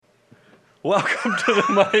Welcome to the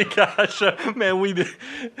Money Guy Show. Man, we did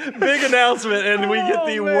big announcement and we get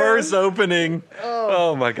the worst opening.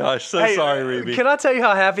 Oh my gosh. So sorry, Reby. Can I tell you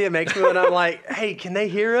how happy it makes me when I'm like, hey, can they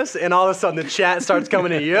hear us? And all of a sudden the chat starts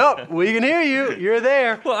coming in. Yep, we can hear you. You're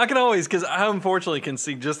there. Well, I can always, because I unfortunately can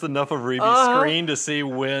see just enough of Reby's screen to see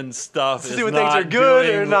when stuff is see when not things are good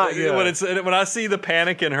doing, or not good. When I see the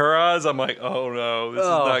panic in her eyes, I'm like, oh no, this is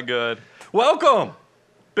not good. Welcome.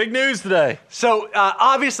 Big news today. So,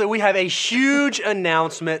 obviously, we have a huge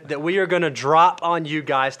announcement that we are going to drop on you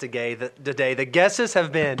guys today. The guesses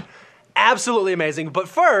have been absolutely amazing. But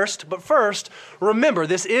first, remember,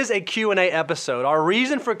 this is a Q&A episode. Our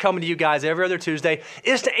reason for coming to you guys every other Tuesday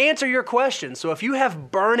is to answer your questions. So if you have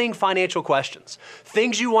burning financial questions,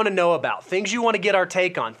 things you want to know about, things you want to get our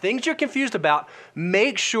take on, things you're confused about,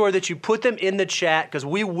 make sure that you put them in the chat because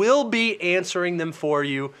we will be answering them for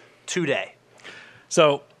you today.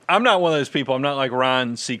 So I'm not one of those people. I'm not like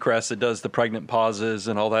Ryan Seacrest that does the pregnant pauses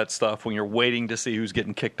and all that stuff when you're waiting to see who's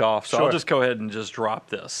getting kicked off. So I'll just go ahead and just drop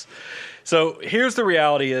this. So here's the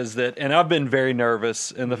reality is that, and I've been very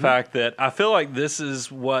nervous in the fact that I feel like this is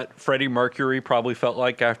what Freddie Mercury probably felt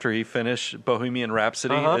like after he finished Bohemian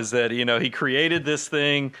Rhapsody, is that, you know, he created this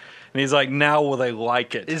thing and he's like, now will they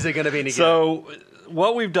like it? Is it going to be any good? So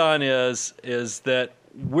what we've done is that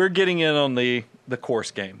we're getting in on the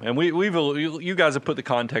course game. And you guys have put the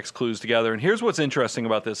context clues together. And here's what's interesting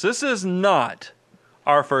about this. This is not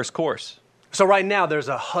our first course. So right now there's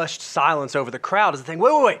a hushed silence over the crowd as the thing,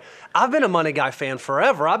 wait. I've been a Money Guy fan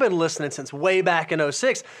forever. I've been listening since way back in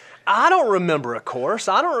 2006. I don't remember a course.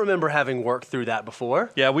 I don't remember having worked through that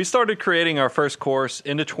before. Yeah, we started creating our first course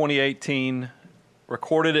into 2018,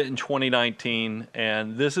 recorded it in 2019.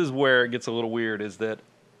 And this is where it gets a little weird is that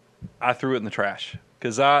I threw it in the trash.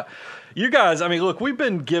 Because you guys, I mean, look, we've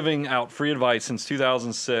been giving out free advice since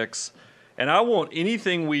 2006, and I want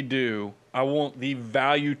anything we do, I want the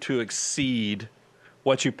value to exceed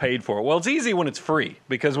what you paid for. Well, it's easy when it's free,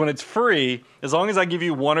 because when it's free, as long as I give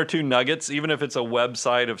you one or two nuggets, even if it's a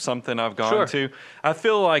website of something I've gone to, I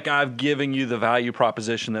feel like I've given you the value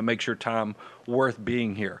proposition that makes your time worth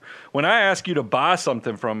being here. When I ask you to buy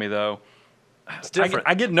something from me, though, it's different.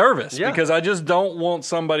 I get nervous because I just don't want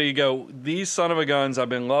somebody to go, these son of a guns, I've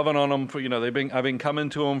been loving on them for, you know, I've been coming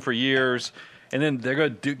to them for years, and then they're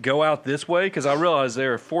going to go out this way because I realize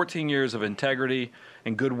there are 14 years of integrity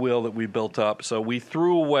and goodwill that we built up. So we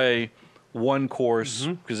threw away one course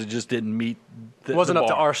because it just didn't meet the wasn't the up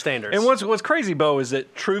to bar. our standards. And what's crazy, Bo, is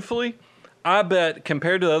that truthfully, I bet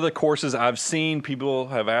compared to the other courses I've seen people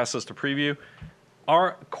have asked us to preview,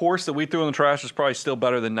 our course that we threw in the trash is probably still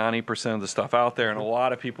better than 90% of the stuff out there, and a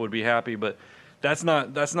lot of people would be happy, but that's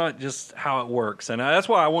not just how it works. And that's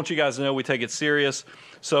why I want you guys to know we take it serious.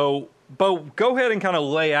 So, Bo, go ahead and kind of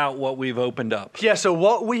lay out what we've opened up. Yeah, so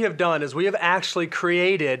what we have done is we have actually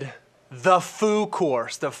created the FOO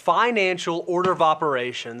course, the Financial Order of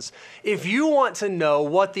Operations. If you want to know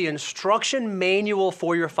what the instruction manual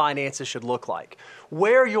for your finances should look like,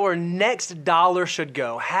 where your next dollar should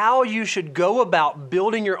go, how you should go about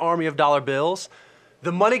building your army of dollar bills,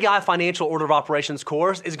 the Money Guy Financial Order of Operations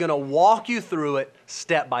course is going to walk you through it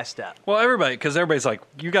step by step. Well, because everybody's like,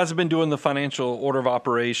 you guys have been doing the Financial Order of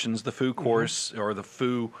Operations, the FOO course, or the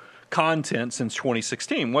FOO content since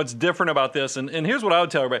 2016. What's different about this? And here's what I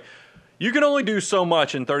would tell everybody. You can only do so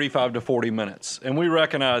much in 35 to 40 minutes. And we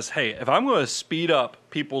recognize, hey, if I'm going to speed up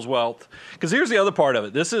people's wealth, because here's the other part of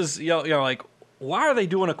it. This is, you know, like, why are they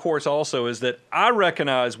doing a course also is that I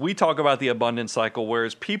recognize we talk about the abundance cycle,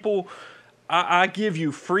 whereas people, I give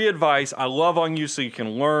you free advice. I love on you so you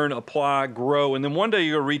can learn, apply, grow, and then one day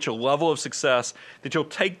you're going to reach a level of success that you'll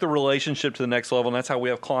take the relationship to the next level, and that's how we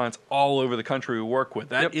have clients all over the country we work with.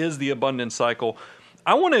 That is the abundance cycle.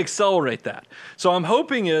 I want to accelerate that. So I'm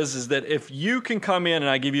hoping is that if you can come in and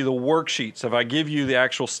I give you the worksheets, if I give you the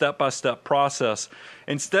actual step-by-step process,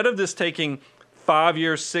 instead of this taking 5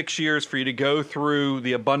 years, 6 years for you to go through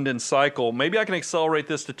the abundance cycle, maybe I can accelerate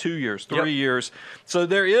this to 2 years, 3 years. So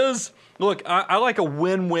there is, look, I like a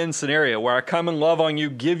win-win scenario where I come and love on you,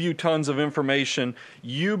 give you tons of information,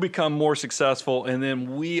 you become more successful, and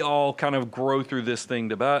then we all kind of grow through this thing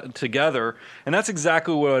together. And that's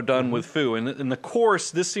exactly what I've done with FOO. And in the course,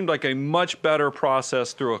 this seemed like a much better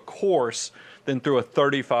process through a course than through a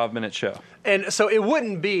 35-minute show. And so it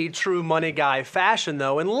wouldn't be true Money Guy fashion,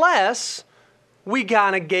 though, unless we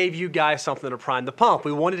kind of gave you guys something to prime the pump.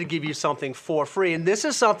 We wanted to give you something for free, and this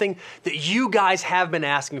is something that you guys have been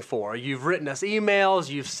asking for. You've written us emails,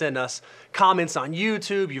 you've sent us comments on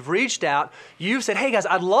YouTube, you've reached out, you've said, hey guys,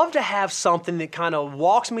 I'd love to have something that kind of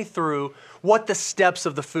walks me through what the steps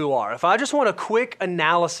of the FOO are. If I just want a quick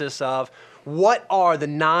analysis of what are the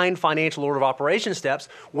 9 financial order of operation steps,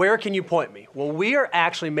 where can you point me? Well, we are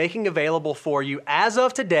actually making available for you, as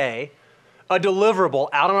of today, a deliverable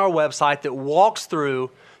out on our website that walks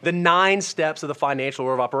through the 9 steps of the financial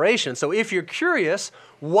order of operation. So if you're curious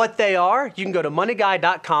what they are, you can go to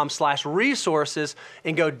moneyguy.com/resources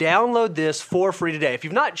and go download this for free today. If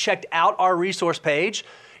you've not checked out our resource page,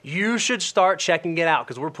 you should start checking it out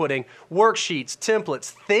because we're putting worksheets, templates,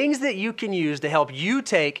 things that you can use to help you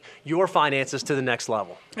take your finances to the next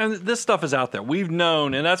level. And this stuff is out there. We've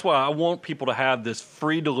known, and that's why I want people to have this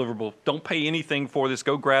free deliverable. Don't pay anything for this.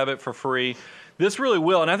 Go grab it for free. This really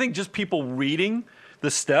will. And I think just people reading the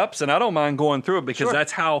steps, and I don't mind going through it because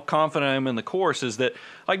that's how confident I am in the course, is that,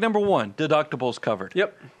 like, number 1, deductibles covered.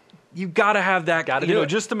 Yep. You've got to have that,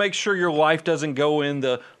 just to make sure your life doesn't go in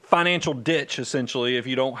the financial ditch, essentially, if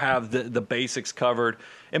you don't have the basics covered.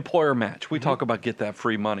 Employer match. We talk about get that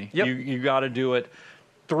free money. Yep. You got to do it.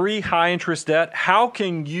 3, high interest debt. How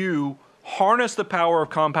can you harness the power of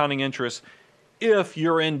compounding interest if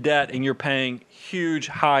you're in debt and you're paying huge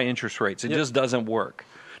high interest rates? It just doesn't work.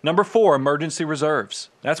 Number 4, emergency reserves.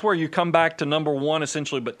 That's where you come back to number 1,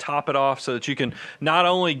 essentially, but top it off so that you can not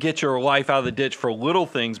only get your life out of the ditch for little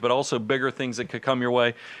things, but also bigger things that could come your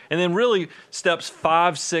way. And then really steps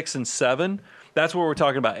 5, 6, and 7, that's where we're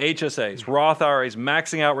talking about HSAs, Roth IRAs,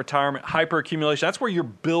 maxing out retirement, hyperaccumulation. That's where you're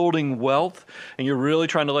building wealth and you're really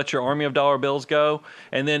trying to let your army of dollar bills go.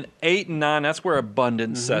 And then 8 and 9, that's where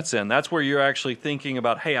abundance sets in. That's where you're actually thinking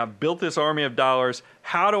about, hey, I've built this army of dollars.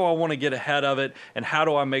 How do I want to get ahead of it? And how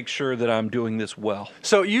do I make sure that I'm doing this well?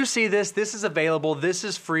 So you see this is available. This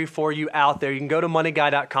is free for you out there. You can go to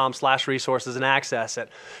moneyguy.com/resources and access it.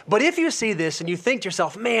 But if you see this and you think to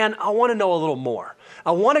yourself, man, I want to know a little more. I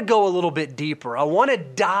want to go a little bit deeper. I want to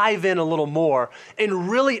dive in a little more and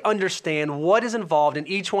really understand what is involved in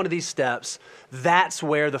each one of these steps. That's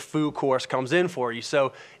where the FOO course comes in for you.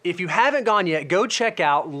 So if you haven't gone yet, go check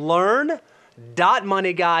out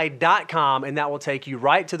learn.moneyguy.com, and that will take you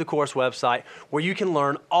right to the course website where you can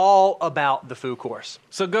learn all about the FOO course.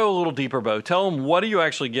 So go a little deeper, Bo. Tell them, what do you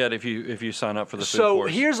actually get if you sign up for the FOO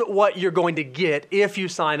course? So here's what you're going to get if you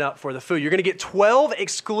sign up for the FOO. You're going to get 12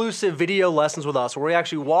 exclusive video lessons with us where we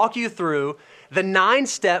actually walk you through the 9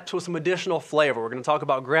 steps with some additional flavor. We're going to talk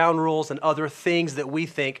about ground rules and other things that we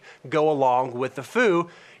think go along with the FOO.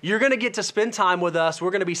 You're going to get to spend time with us.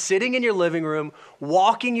 We're going to be sitting in your living room,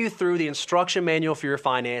 walking you through the instruction manual for your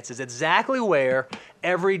finances, exactly where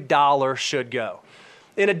every dollar should go.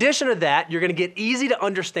 In addition to that, you're going to get easy to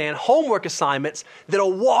understand homework assignments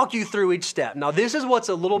that'll walk you through each step. Now, this is what's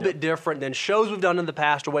a little bit different than shows we've done in the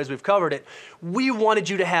past or ways we've covered it. We wanted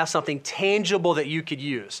you to have something tangible that you could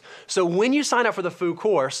use. So when you sign up for the FOO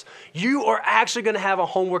course, you are actually going to have a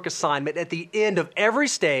homework assignment at the end of every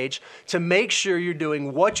stage to make sure you're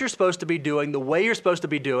doing what you're supposed to be doing, the way you're supposed to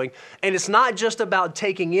be doing. And it's not just about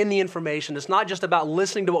taking in the information. It's not just about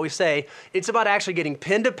listening to what we say. It's about actually getting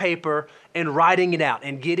pen to paper and writing it out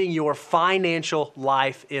and getting your financial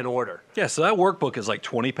life in order. Yeah, so that workbook is like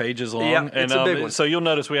 20 pages long. Yeah, it's a big one. So you'll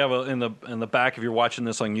notice we have in the back, if you're watching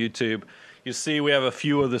this on YouTube, you see we have a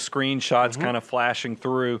few of the screenshots kind of flashing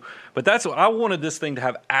through. But I wanted this thing to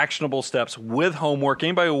have actionable steps with homework.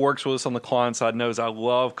 Anybody who works with us on the client side knows I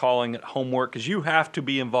love calling it homework because you have to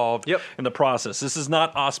be involved in the process. This is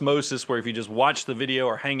not osmosis where if you just watch the video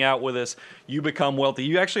or hang out with us, you become wealthy.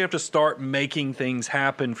 You actually have to start making things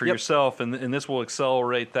happen for yourself, and this will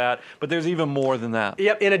accelerate that. But there's even more than that.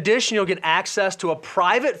 Yep. In addition, you'll get access to a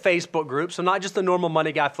private Facebook group, so not just the normal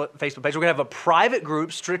Money Guy Facebook page. We're going to have a private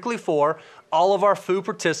group strictly for all of our FOO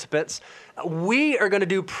participants. We are going to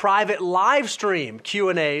do private live stream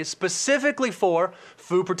Q&As specifically for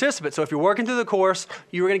FOO participants. So if you're working through the course,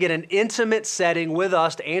 you're going to get an intimate setting with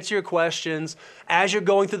us to answer your questions. As you're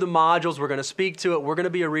going through the modules, we're going to speak to it. We're going to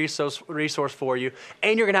be a resource for you.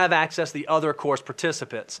 And you're going to have access to the other course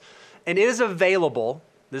participants. And it is available,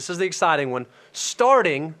 this is the exciting one,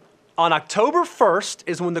 starting on October 1st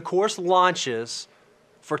is when the course launches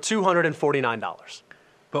for $249.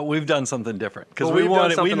 But we've done something different because Well,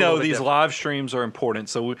 we know these different. live streams are important.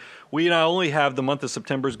 So we not only have the month of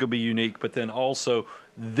September is going to be unique, but then also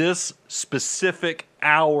this specific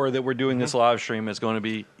hour that we're doing this live stream is going to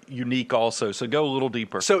be unique also. So go a little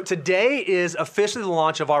deeper. So today is officially the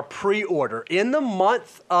launch of our pre-order. In the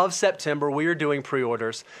month of September, we are doing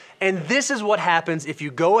pre-orders. And this is what happens if you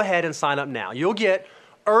go ahead and sign up now. You'll get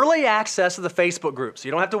early access to the Facebook group. So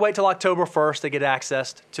you don't have to wait till October 1st to get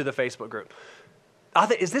access to the Facebook group.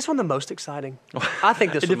 Is this one the most exciting? I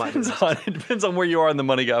think this one might be. It depends on where you are in the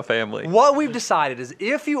Money Guy family. What we've decided is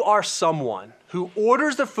if you are someone who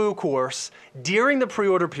orders the FOO course during the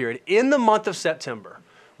pre-order period in the month of September,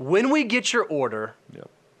 when we get your order, Yep.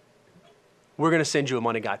 we're going to send you a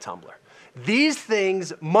Money Guy tumbler. These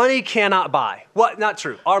things money cannot buy. What? Not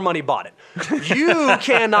true. Our money bought it. You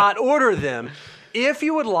cannot order them. If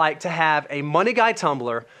you would like to have a Money Guy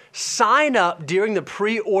tumbler, sign up during the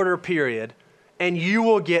pre-order period, and you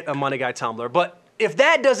will get a Money Guy tumbler. But if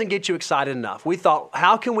that doesn't get you excited enough, we thought,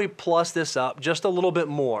 how can we plus this up just a little bit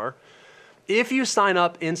more? If you sign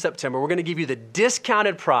up in September, we're going to give you the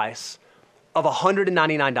discounted price of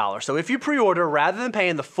 $199. So if you pre-order, rather than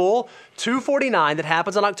paying the full $249 that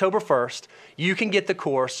happens on October 1st, you can get the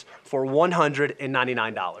course for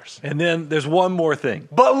 $199. And then there's one more thing.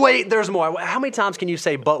 But wait, there's more. How many times can you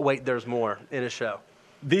say, but wait, there's more in a show?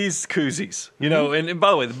 These koozies, you know, and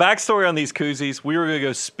by the way, the backstory on these koozies, we were going to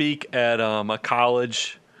go speak at a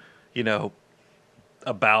college, you know,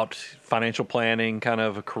 about financial planning, kind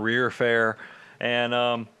of a career fair, and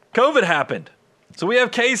COVID happened. So we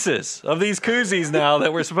have cases of these koozies now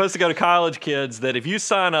that we're supposed to go to college kids that if you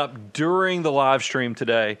sign up during the live stream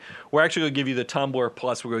today, we're actually going to give you the tumbler,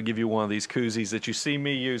 plus we're going to give you one of these koozies that you see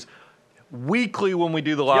me use weekly when we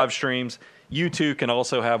do the live streams. You too can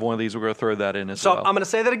also have one of these. We're going to throw that in as well. So I'm going to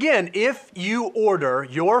say that again. If you order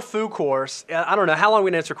your food course, I don't know how long we're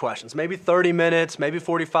going to answer questions, maybe 30 minutes, maybe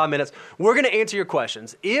 45 minutes. We're going to answer your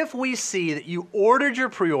questions. If we see that you ordered your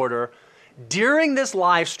pre-order during this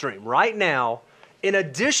live stream right now, in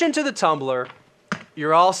addition to the tumbler,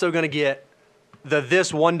 you're also going to get the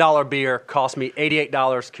This $1 Beer Cost Me $88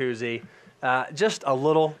 koozie. Just a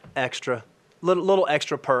little extra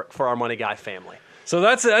perk for our Money Guy family. So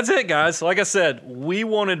that's it, guys. Like I said, we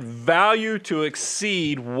wanted value to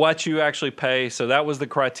exceed what you actually pay. So that was the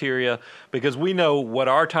criteria because we know what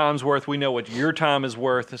our time's worth. We know what your time is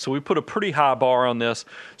worth. So we put a pretty high bar on this.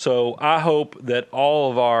 So I hope that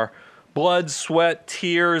all of our blood, sweat,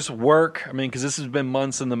 tears, work. I mean, because this has been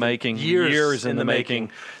months in the making, years in the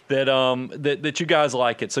making. That you guys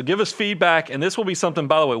like it. So give us feedback, and this will be something.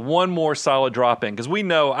 By the way, one more solid drop in because we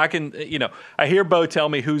know I can. You know, I hear Bo tell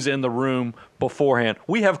me who's in the room beforehand.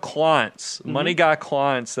 We have clients, Money Guy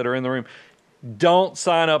clients that are in the room. Don't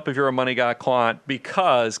sign up if you're a Money Guy client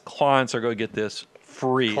because clients are going to get this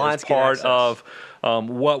free Clients as part get of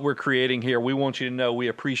what we're creating here. We want you to know we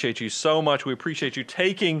appreciate you so much. We appreciate you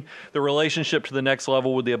taking the relationship to the next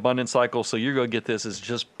level with the Abundance Cycle. So you're going to get this as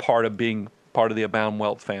just part of being part of the Abound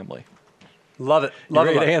Wealth family. Love it. You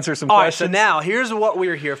ready to answer some questions? All questions? right, so now here's what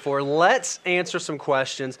we're here for. Let's answer some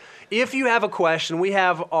questions. If you have a question, we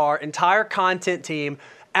have our entire content team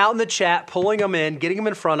out in the chat, pulling them in, getting them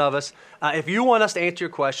in front of us. If you want us to answer your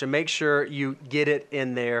question, make sure you get it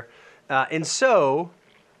in there. And so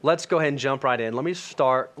let's go ahead and jump right in. Let me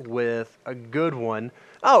start with a good one.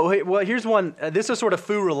 Oh, well, here's one. This is sort of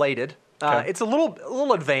food related. Okay. It's a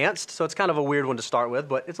little advanced, so it's kind of a weird one to start with,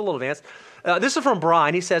 but it's a little advanced. This is from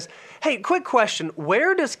Brian. He says, hey, quick question.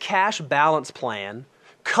 Where does cash balance plan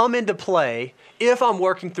come into play if I'm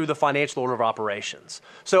working through the financial order of operations?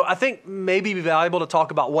 So I think maybe it'd be valuable to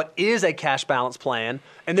talk about what is a cash balance plan,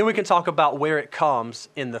 and then we can talk about where it comes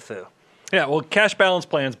in the FOO. Yeah, well, cash balance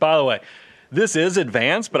plans, by the way, this is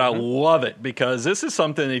advanced, but I love it because this is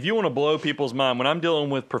something, if you want to blow people's mind, when I'm dealing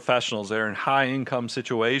with professionals that are in high income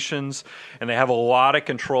situations and they have a lot of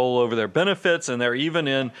control over their benefits and they're even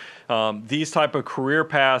in these type of career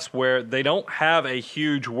paths where they don't have a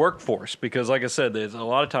huge workforce because, like I said, there's a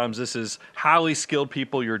lot of times this is highly skilled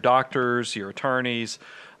people, your doctors, your attorneys,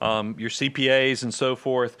 your CPAs and so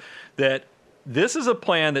forth, that this is a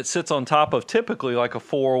plan that sits on top of typically like a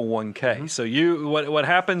 401k. So what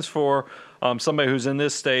happens for somebody who's in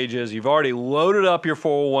this stage is you've already loaded up your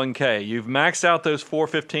 401k. You've maxed out those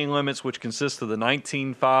 415 limits, which consist of the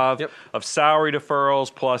 19.5 of salary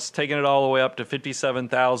deferrals plus taking it all the way up to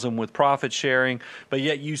 57,000 with profit sharing. But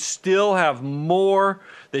yet you still have more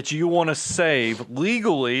that you want to save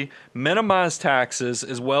legally, minimize taxes,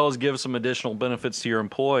 as well as give some additional benefits to your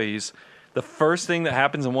employees. The first thing that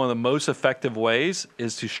happens in one of the most effective ways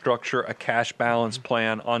is to structure a cash balance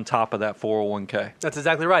plan on top of that 401k. That's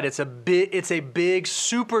exactly right. It's a big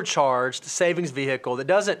supercharged savings vehicle that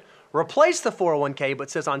doesn't replace the 401k, but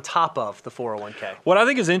sits on top of the 401k. What I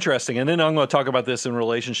think is interesting, and then I'm going to talk about this in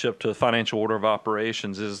relationship to the financial order of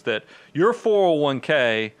operations, is that your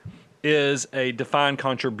 401k is a defined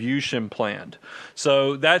contribution plan.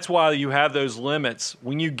 So that's why you have those limits.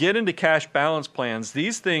 When you get into cash balance plans,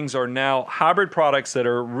 these things are now hybrid products that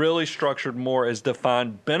are really structured more as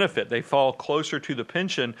defined benefit. They fall closer to the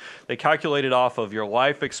pension. They calculate it off of your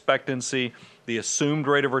life expectancy, the assumed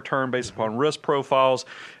rate of return based upon risk profiles,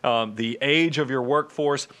 the age of your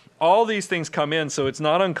workforce. All these things come in, so it's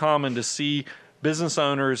not uncommon to see business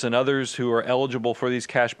owners and others who are eligible for these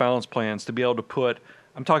cash balance plans to be able to put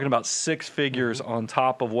I'm talking about six figures on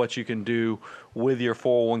top of what you can do with your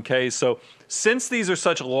 401ks. So since these are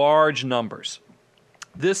such large numbers,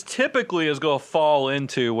 this typically is going to fall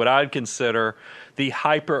into what I'd consider the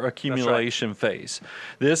hyper accumulation phase.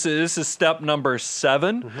 This is step number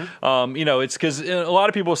 7. It's because a lot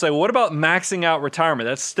of people say, well, what about maxing out retirement?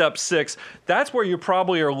 That's step 6. That's where you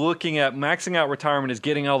probably are looking at maxing out retirement is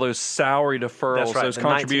getting all those salary deferrals, those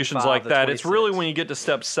contributions like that. It's really when you get to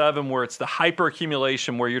step 7 where it's the hyper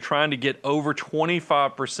accumulation, where you're trying to get over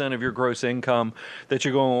 25% of your gross income that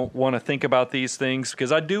you're going to want to think about these things,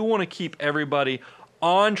 because I do want to keep everybody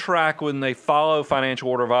on track when they follow financial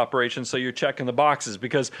order of operations, so you're checking the boxes,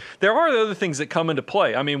 because there are other things that come into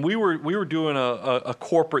play. I mean, we were doing a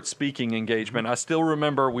corporate speaking engagement. I still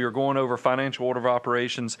remember we were going over financial order of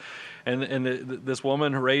operations, and this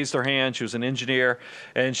woman raised her hand. She was an engineer,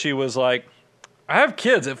 and she was like, I have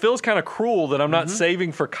kids. It feels kind of cruel that I'm not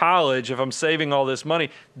saving for college if I'm saving all this money.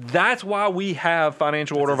 That's why we have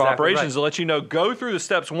financial order of operations to let you know, go through the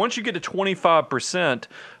steps. Once you get to 25%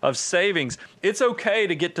 of savings, it's okay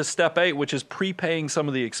to get to step 8, which is prepaying some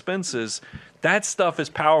of the expenses. That stuff is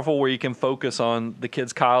powerful, where you can focus on the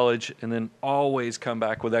kids' college and then always come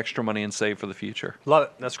back with extra money and save for the future. Love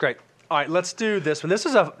it. That's great. All right, let's do this one. This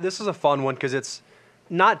is a fun one because it's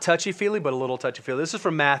not touchy-feely, but a little touchy-feely. This is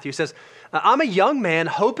from Matthew. He says, I'm a young man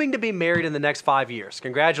hoping to be married in the next 5 years.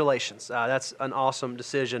 Congratulations. That's an awesome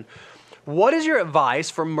decision. What is your advice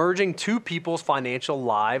for merging two people's financial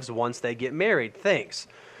lives once they get married? Thanks.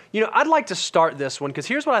 I'd like to start this one because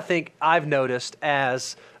here's what I think I've noticed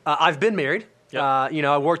as I've been married. Yep.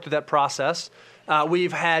 I worked through that process.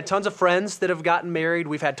 We've had tons of friends that have gotten married.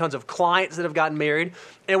 We've had tons of clients that have gotten married.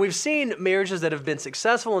 And we've seen marriages that have been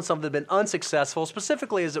successful and some that have been unsuccessful,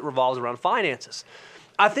 specifically as it revolves around finances.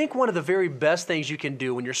 I think one of the very best things you can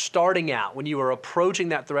do when you're starting out, when you are approaching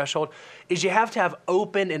that threshold, is you have to have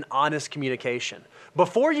open and honest communication.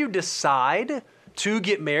 Before you decide to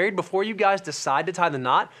get married, before you guys decide to tie the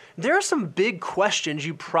knot, there are some big questions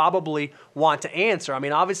you probably want to answer. I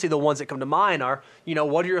mean, obviously the ones that come to mind are,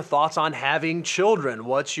 what are your thoughts on having children?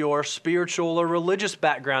 What's your spiritual or religious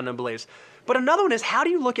background and beliefs? But another one is, how do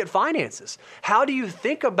you look at finances? How do you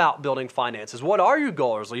think about building finances? What are your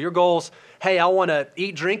goals? Are your goals, hey, I want to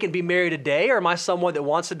eat, drink, and be married today? Or am I someone that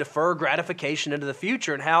wants to defer gratification into the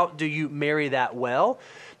future? And how do you marry that well?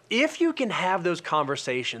 If you can have those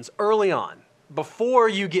conversations early on, before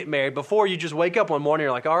you get married, before you just wake up one morning,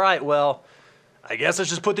 you're like, all right, well, I guess let's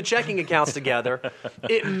just put the checking accounts together.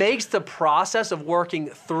 It makes the process of working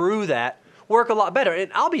through that work a lot better.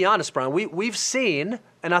 And I'll be honest, Brian, we've seen,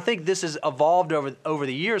 and I think this has evolved over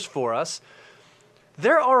the years for us,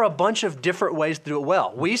 there are a bunch of different ways to do it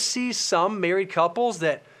well. We see some married couples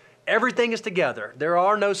that everything is together. There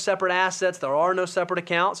are no separate assets. There are no separate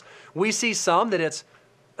accounts. We see some that it's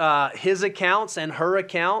his accounts and her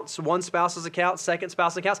accounts, one spouse's account, second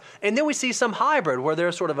spouse's accounts. And then we see some hybrid where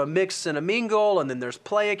there's sort of a mix and a mingle, and then there's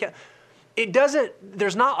play account.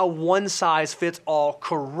 There's not a one-size-fits-all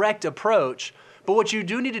correct approach, but what you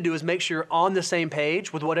do need to do is make sure you're on the same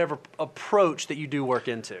page with whatever approach that you do work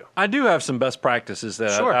into. I do have some best practices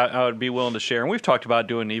that I would be willing to share, and we've talked about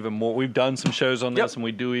doing even more. We've done some shows on this, and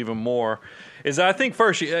we do even more. I think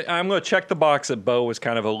first, I'm going to check the box that Bo was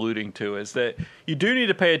kind of alluding to, is that you do need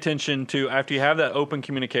to pay attention to, after you have that open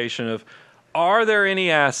communication of, are there any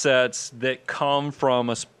assets that come from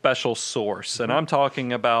a special source? And I'm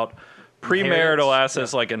talking about premarital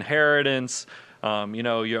assets like inheritance,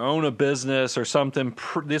 you own a business or something.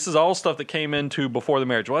 This is all stuff that came into before the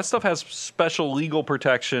marriage. Well, that stuff has special legal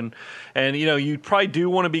protection. And, you probably do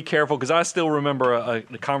want to be careful, because I still remember a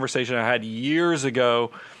conversation I had years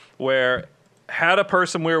ago where had a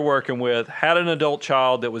person we were working with, had an adult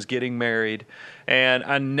child that was getting married, and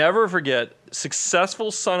I never forget, successful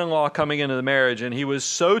son-in-law coming into the marriage, and he was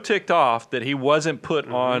so ticked off that he wasn't put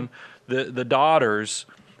on the daughter's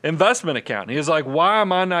investment account. He was like, why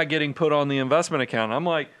am I not getting put on the investment account? I'm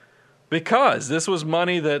like, because this was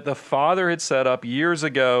money that the father had set up years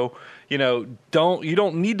ago. You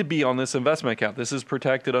don't need to be on this investment account. This is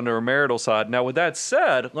protected under a marital side. Now, with that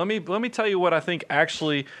said, let me tell you what I think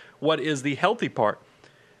actually what is the healthy part.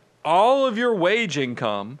 All of your wage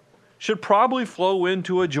income should probably flow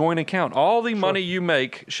into a joint account. All the money you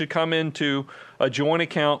make should come into a joint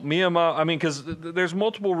account. Because there's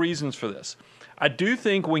multiple reasons for this. I do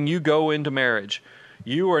think when you go into marriage,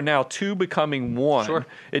 you are now two becoming one. Sure.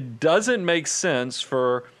 It doesn't make sense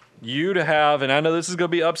for you to have, and I know this is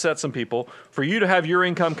going to upset some people, for you to have your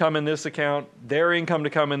income come in this account, their income to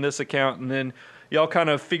come in this account, and then y'all kind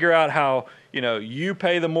of figure out how you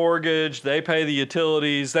pay the mortgage, they pay the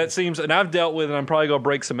utilities. That seems, and I've dealt with, and I'm probably going to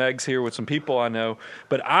break some eggs here with some people I know,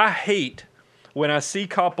 but I hate when I see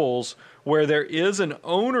couples where there is an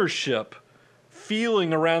ownership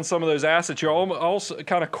feeling around some of those assets. You're also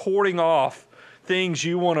kind of courting off things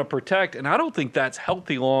you want to protect, and I don't think that's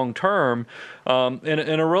healthy long term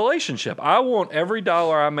in a relationship. I want every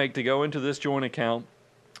dollar I make to go into this joint account,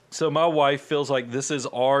 so my wife feels like this is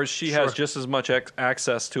ours. She has just as much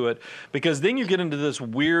access to it, because then you get into this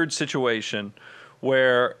weird situation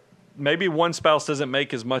where maybe one spouse doesn't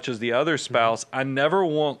make as much as the other spouse. I never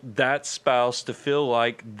want that spouse to feel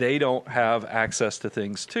like they don't have access to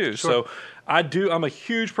things too. So I'm a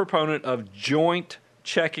huge proponent of joint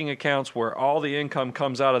checking accounts where all the income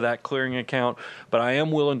comes out of that clearing account, but I am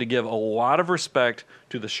willing to give a lot of respect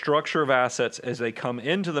to the structure of assets as they come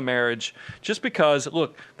into the marriage, just because,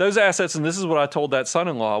 look, those assets, and this is what I told that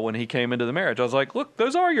son-in-law when he came into the marriage. I was like, look,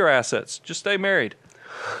 those are your assets. Just stay married.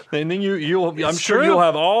 And then I'm sure you'll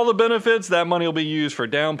have all the benefits. That money will be used for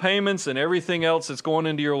down payments and everything else that's going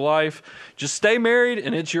into your life. Just stay married,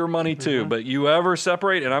 and it's your money too. But you ever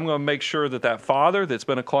separate, and I'm going to make sure that father that's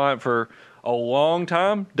been a client for a long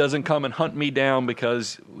time doesn't come and hunt me down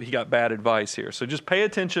because he got bad advice here. So just pay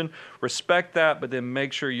attention, respect that, but then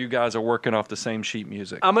make sure you guys are working off the same sheet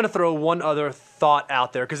music. I'm going to throw one other thought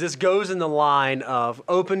out there, because this goes in the line of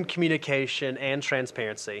open communication and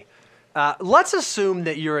transparency. Let's assume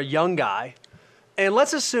that you're a young guy, and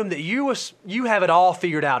let's assume that you have it all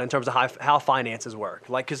figured out in terms of how finances work.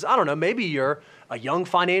 Like, because I don't know, maybe you're a young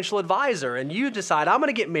financial advisor, and you decide, I'm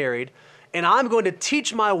going to get married, and I'm going to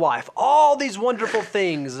teach my wife all these wonderful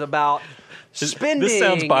things about spending this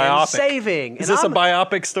sounds biopic. And saving. Is this a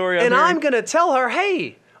biopic story? I'm going to tell her,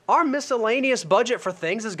 hey, our miscellaneous budget for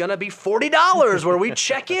things is going to be $40 where we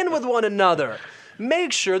check in with one another.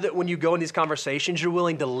 Make sure that when you go in these conversations, you're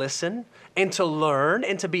willing to listen and to learn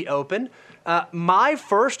and to be open. My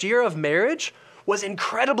first year of marriage was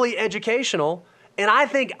incredibly educational, and I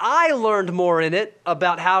think I learned more in it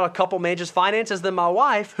about how a couple manages finances than my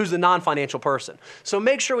wife, who's a non-financial person. So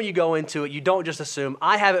make sure when you go into it, you don't just assume,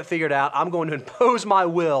 I have it figured out, I'm going to impose my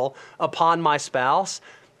will upon my spouse.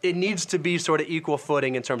 It needs to be sort of equal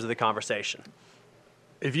footing in terms of the conversation.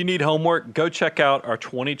 If you need homework, go check out our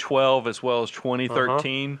 2012 as well as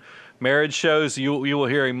 2013 marriage shows. You will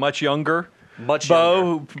hear a much younger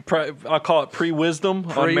Bo, I'll call it pre-wisdom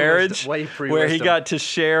on marriage, where he got to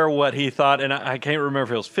share what he thought, and I can't remember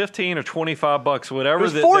if it was 15 or 25 bucks, whatever.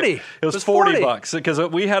 It was 40. It was 40 bucks, because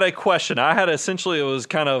we had a question. I had essentially, it was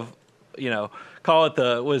kind of, call it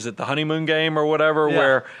the honeymoon game or whatever,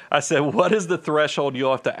 where I said, what is the threshold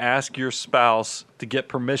you'll have to ask your spouse to get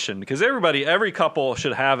permission? Because every couple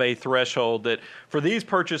should have a threshold that for these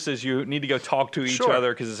purchases you need to go talk to each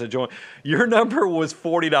other because it's a joint. Your number was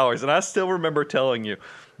 $40, and I still remember telling you,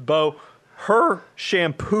 Bo, her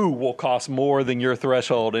shampoo will cost more than your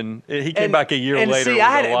threshold, and he came back a year later with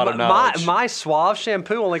a lot of knowledge. My Suave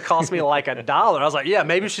shampoo only cost me like $1. I was like, yeah,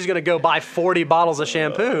 maybe she's going to go buy 40 bottles of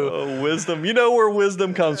shampoo. Wisdom. You know where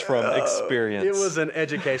wisdom comes from. Experience. It was an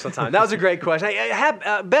educational time. That was a great question.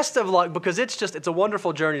 Best of luck, because it's a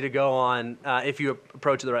wonderful journey to go on if you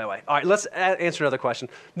approach it the right way. All right, let's answer another question.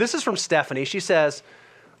 This is from Stephanie. She says,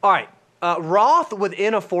 all right, Roth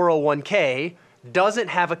within a 401k doesn't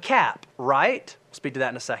have a cap, right? We'll speak to that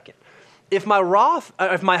in a second. If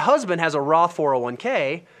my husband has a Roth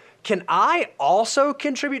 401k, can I also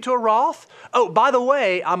contribute to a Roth? Oh, by the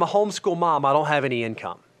way, I'm a homeschool mom. I don't have any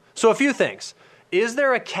income. So a few things. Is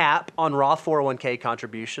there a cap on Roth 401k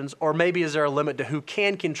contributions, or maybe is there a limit to who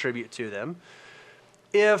can contribute to them?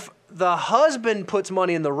 If the husband puts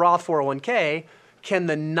money in the Roth 401k, can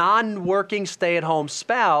the non-working stay-at-home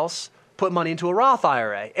spouse put money into a Roth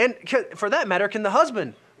IRA? And for that matter, can the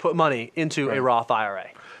husband put money into a Roth IRA?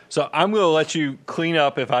 So I'm going to let you clean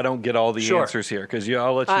up if I don't get all the answers here, because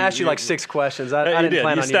I'll let you. I asked you like 6 questions. I didn't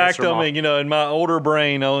plan on stacked them, and in my older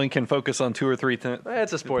brain, I only can focus on 2 or 3 things.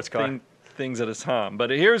 It's a sports car. Things at a time.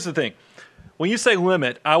 But here's the thing. When you say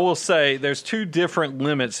limit, I will say there's 2 different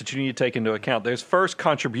limits that you need to take into account. There's first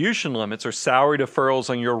contribution limits, or salary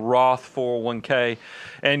deferrals on your Roth 401k.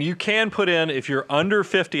 And you can put in, if you're under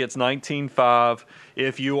 50, it's $19,500.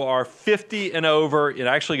 If you are 50 and over, it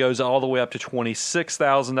actually goes all the way up to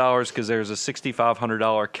 $26,000, because there's a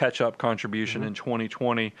 $6,500 catch-up contribution in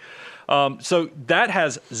 2020. So that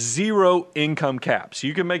has 0 income caps.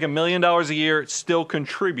 You can make $1 million a year, still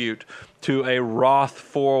contribute to a Roth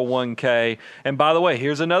 401k. And by the way,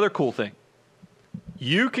 here's another cool thing.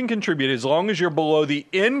 You can contribute as long as you're below the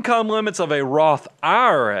income limits of a Roth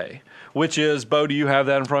IRA, which is, Bo, do you have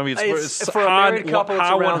that in front of you? It's for a married couple, it's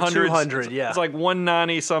around 200, yeah. It's like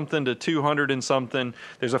 190-something to 200 and something.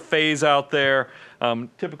 There's a phase out there.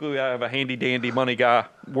 Typically, I have a handy-dandy money guy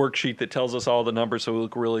worksheet that tells us all the numbers so we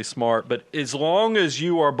look really smart. But as long as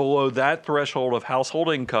you are below that threshold of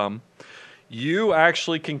household income, you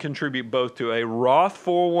actually can contribute both to a Roth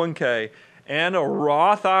 401k and a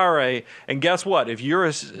Roth IRA. And guess what? If you're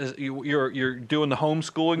doing the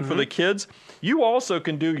homeschooling for the kids, you also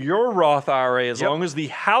can do your Roth IRA as long as the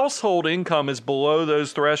household income is below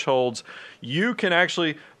those thresholds. You can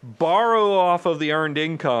actually borrow off of the earned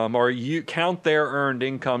income, or you count their earned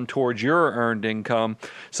income towards your earned income.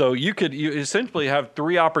 So you essentially have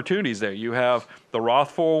three opportunities there. You have the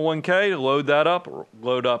Roth 401k,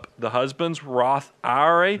 load up the husband's Roth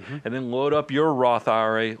IRA, and then load up your Roth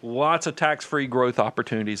IRA. Lots of tax-free growth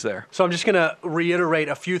opportunities there. So I'm just going to reiterate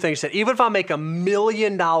a few things that even if I make $1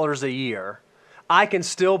 million a year, I can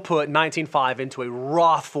still put $19,500 into a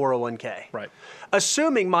Roth 401k. Right.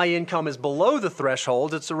 Assuming my income is below the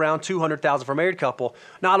threshold, it's around $200,000 for a married couple.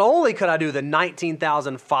 Not only could I do the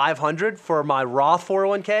 $19,500 for my Roth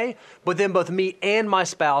 401k, but then both me and my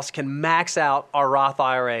spouse can max out our Roth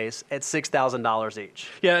IRAs at $6,000 each.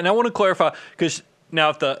 Yeah, and I want to clarify, because now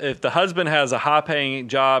if the husband has a high-paying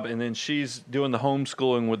job and then she's doing the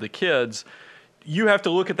homeschooling with the kids, you have to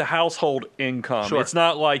look at the household income. Sure. It's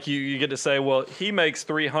not like you get to say, well, he makes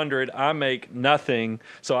 $300, I make nothing,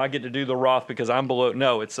 so I get to do the Roth because I'm below.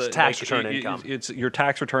 No, it's tax return income. It's your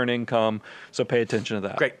tax return income, so pay attention to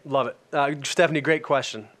that. Great, love it. Stephanie, great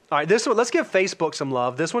question. All right, this one, let's give Facebook some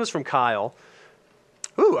love. This one is from Kyle.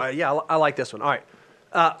 Ooh, yeah, I like this one. All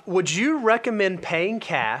right. Would you recommend paying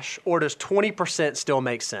cash, or does 20% still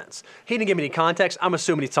make sense? He didn't give me any context. I'm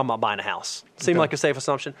assuming he's talking about buying a house. Seemed like a safe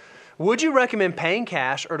assumption. Would you recommend paying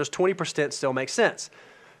cash, or does 20% still make sense?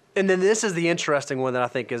 And then this is the interesting one that I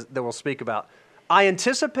think that we'll speak about. I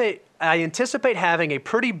anticipate having a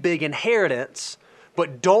pretty big inheritance,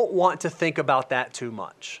 but don't want to think about that too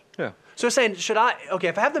much. Yeah. So saying, if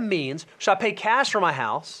I have the means, should I pay cash for my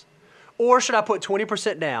house, or should I put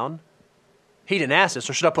 20% down? He didn't ask this,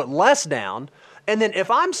 or should I put less down? And then if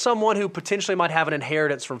I'm someone who potentially might have an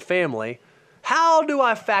inheritance from family, how do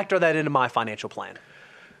I factor that into my financial plan?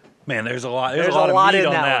 Man, there's a lot of meat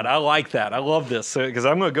on that. I like that. I love this because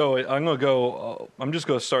I'm just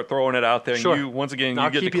going to start throwing it out there. Sure. And you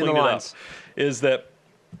get to keep clean it up. Is that,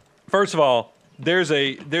 first of all, there's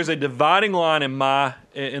a dividing line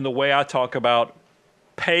in the way I talk about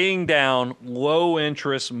paying down low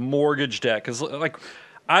interest mortgage debt, because like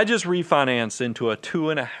I just refinanced into a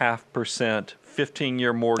 2.5%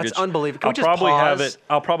 15-year mortgage. That's unbelievable.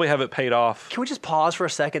 I'll probably have it paid off. Can we just pause for a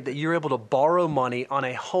second that you're able to borrow money on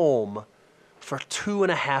a home for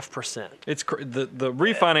 2.5%? It's the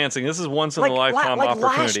refinancing. This is once in a lifetime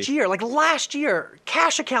opportunity. Last year,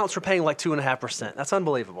 cash accounts were paying like 2.5%. That's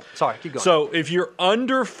unbelievable. Sorry, keep going. So if you're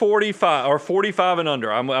under 45 or 45 and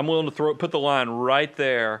under, I'm willing to put the line right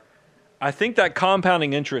there. I think that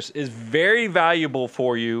compounding interest is very valuable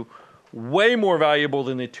for you. Way more valuable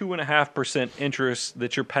than the 2.5% interest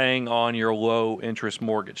that you're paying on your low interest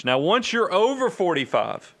mortgage. Now, once you're over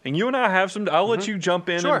 45, and you and I have I'll let you jump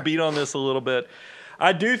in and beat on this a little bit.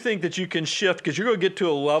 I do think that you can shift, because you're going to get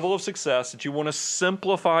to a level of success that you want to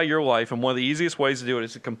simplify your life, and one of the easiest ways to do it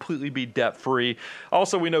is to completely be debt free.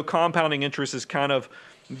 Also, we know compounding interest is kind of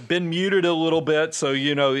been muted a little bit, so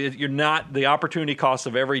you're not, the opportunity cost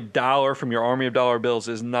of every dollar from your army of dollar bills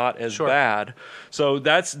is not as bad. So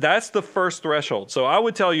that's the first threshold. So I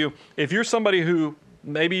would tell you, if you're somebody who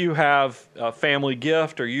maybe you have a family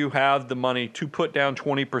gift, or you have the money to put down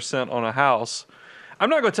 20% on a house, I'm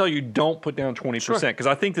not going to tell you don't put down 20%, because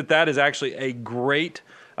I think that is actually a great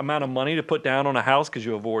amount of money to put down on a house, because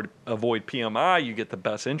you avoid PMI, you get the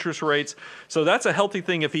best interest rates. So that's a healthy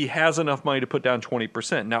thing if he has enough money to put down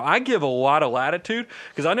 20%. Now, I give a lot of latitude,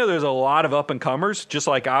 because I know there's a lot of up-and-comers, just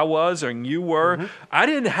like I was and you were. I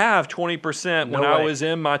didn't have 20% when I was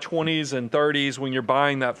in my 20s and 30s when you're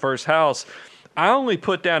buying that first house. I only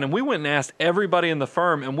put down, and we went and asked everybody in the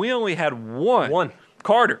firm, and we only had one.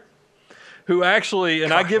 Carter. Who actually,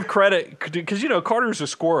 and I give credit, because, Carter's a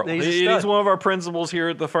squirrel. He's one of our principals here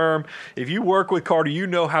at the firm. If you work with Carter, you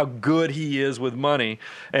know how good he is with money.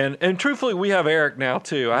 And truthfully, we have Eric now,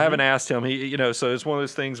 too. I haven't asked him. So it's one of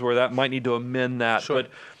those things where that might need to amend that. But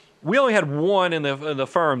we only had one in the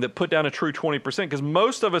firm that put down a true 20%, because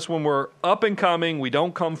most of us, when we're up and coming, we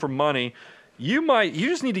don't come from money. You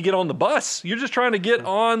just need to get on the bus. You're just trying to get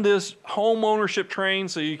on this home ownership train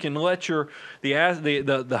so you can let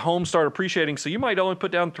the home start appreciating. So you might only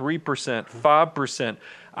put down 3%, 5%.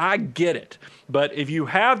 I get it. But if you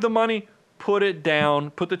have the money, put it down,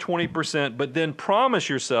 put the 20%, but then promise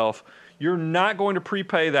yourself you're not going to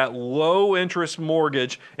prepay that low interest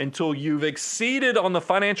mortgage until you've exceeded on the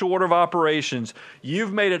financial order of operations.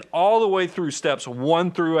 You've made it all the way through steps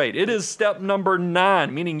 1 through 8. It is step number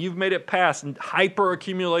 9, meaning you've made it past hyper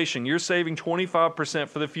accumulation. You're saving 25%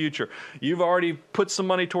 for the future. You've already put some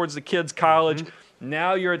money towards the kids' college.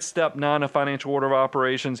 Now you're at step 9 of financial order of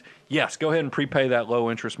operations. Yes, go ahead and prepay that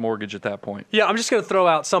low interest mortgage at that point. Yeah, I'm just going to throw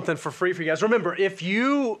out something for free for you guys. Remember, if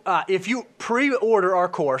you pre-order our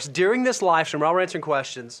course during this live stream while we're answering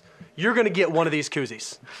questions, you're going to get one of these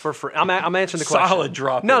koozies for free. I'm answering the question. Solid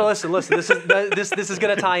drop. No, listen. This is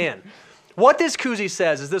going to tie in. What this koozie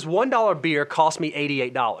says is this $1 beer cost me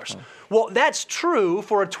 $88. Well, that's true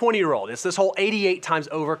for a 20-year-old. It's this whole 88 times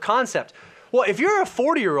over concept. Well, if you're a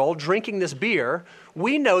 40-year-old drinking this beer,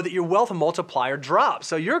 we know that your wealth multiplier drops.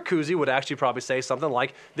 So your koozie would actually probably say something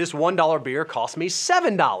like, this $1 beer cost me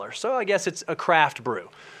 $7. So I guess it's a craft brew.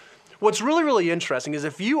 What's really, really interesting is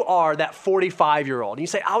if you are that 45-year-old and you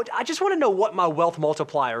say, I just want to know what my wealth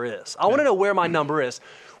multiplier is. I want to know where my number is.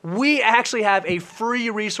 We actually have a free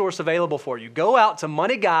resource available for you. Go out to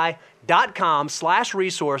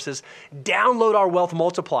moneyguy.com/resources, download our wealth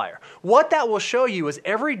multiplier. What that will show you is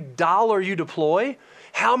every dollar you deploy,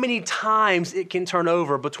 how many times it can turn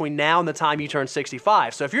over between now and the time you turn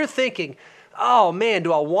 65. So if you're thinking, oh man,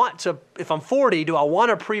 if I'm 40, do I want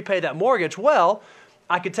to prepay that mortgage? Well,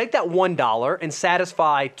 I could take that $1 and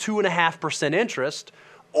satisfy 2.5% interest,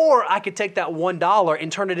 or I could take that $1 and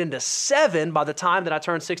turn it into $7 by the time that I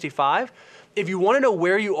turn 65. If you want to know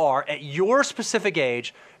where you are at your specific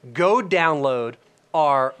age, go download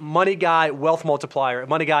our Money Guy Wealth Multiplier at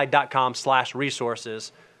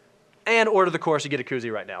moneyguy.com/resources and order the course. You get a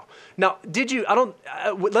koozie right now. Now,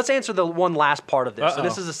 let's answer the one last part of this. So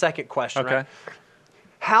this is the second question, okay. Right?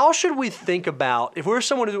 How should we think about, if we're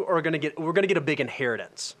someone who we're going to get a big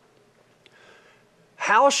inheritance,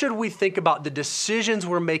 how should we think about the decisions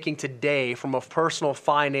we're making today from a personal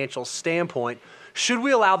financial standpoint? Should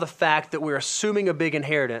we allow the fact that we're assuming a big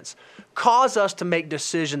inheritance cause us to make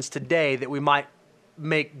decisions today that we might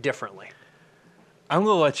make differently? I'm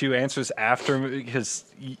going to let you answer this after, because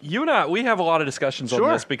you and I, we have a lot of discussions on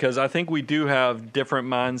this, because I think we do have different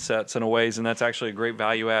mindsets in a ways, and that's actually a great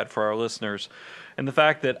value add for our listeners. And the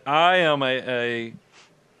fact that I am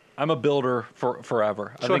I'm a builder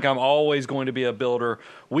forever. I think I'm always going to be a builder.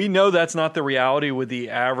 We know that's not the reality with the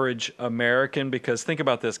average American, because think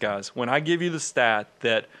about this, guys. When I give you the stat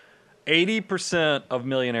that 80% of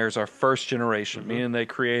millionaires are first generation, meaning they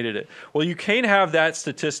created it. Well, you can't have that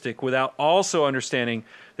statistic without also understanding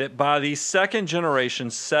that by the second generation,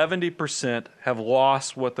 70% have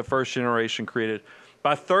lost what the first generation created.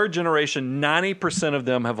 By third generation, 90% of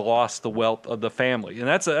them have lost the wealth of the family. And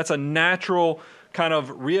that's a natural kind of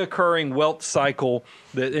reoccurring wealth cycle,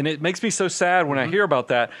 and it makes me so sad when I hear about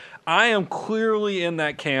that. I am clearly in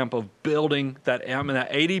that camp of building that. I'm in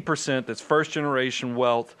that 80% that's first generation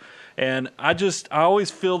wealth. And I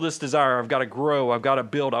always feel this desire. I've got to grow. I've got to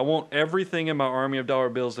build. I want everything in my army of dollar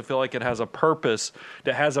bills to feel like it has a purpose,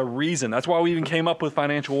 that has a reason. That's why we even came up with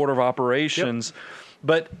financial order of operations. Yep.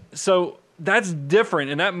 But so that's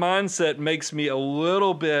different. And that mindset makes me a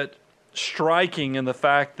little bit striking in the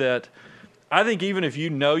fact that I think even if you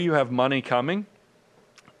know you have money coming,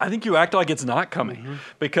 I think you act like it's not coming,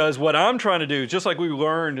 because what I'm trying to do, just like we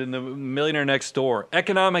learned in the Millionaire Next Door,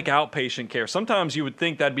 economic outpatient care. Sometimes you would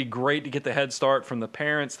think that'd be great to get the head start from the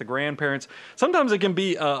parents, the grandparents. Sometimes it can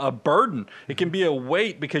be a burden. It can be a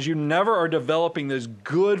weight, because you never are developing those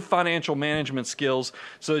good financial management skills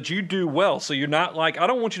so that you do well. So you're not like, I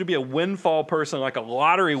don't want you to be a windfall person like a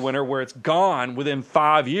lottery winner where it's gone within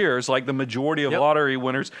 5 years like the majority of lottery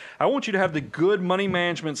winners. I want you to have the good money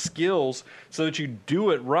management skills so that you do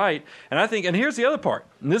it right. And I think, and here's the other part,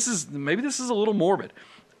 and maybe this is a little morbid.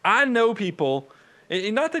 I know people,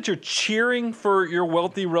 and not that you're cheering for your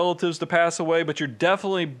wealthy relatives to pass away, but you're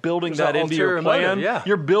definitely building that into your plan.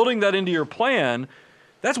 You're building that into your plan.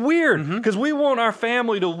 That's weird, because we want our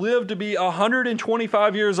family to live to be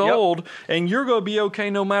 125 years old, and you're going to be okay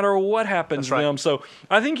no matter what happens to them. So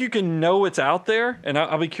I think you can know it's out there, and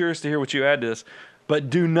I'll be curious to hear what you add to this. But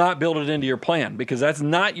do not build it into your plan, because that's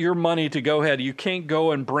not your money to go ahead. You can't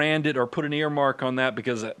go and brand it or put an earmark on that,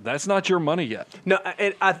 because that's not your money yet. No,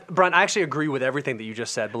 Brian, I actually agree with everything that you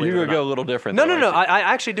just said. Believe You're going to go a little different. No. I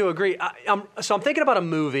actually do agree. So I'm thinking about a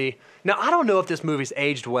movie. Now, I don't know if this movie's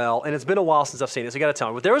aged well, and it's been a while since I've seen it, so you got to tell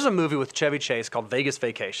me. But there was a movie with Chevy Chase called Vegas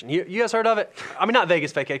Vacation. You guys heard of it? I mean, not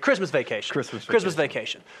Vegas Vacation, Christmas Vacation. Christmas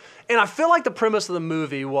Vacation. And I feel like the premise of the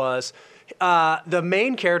movie was the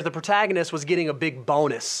main character, the protagonist, was getting a big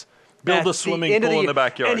bonus Build at a swimming end of pool in year. the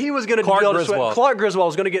backyard. And he was going to Clark build Griswold. Clark Griswold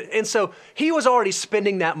was going to get, and so he was already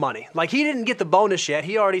spending that money. Like he didn't get the bonus yet.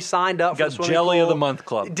 He already signed up for Got the swimming Jelly pool, of the Month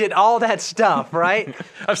Club. Did all that stuff, right?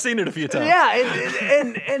 I've seen it a few times. Yeah,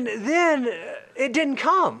 and then it didn't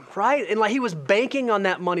come, right? And like he was banking on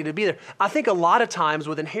that money to be there. I think a lot of times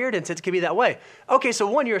with inheritance, it can be that way. Okay, so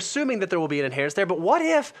one, you're assuming that there will be an inheritance there, but what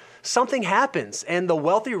if something happens and the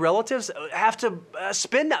wealthy relatives have to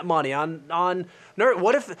spend that money on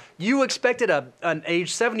what if you expected an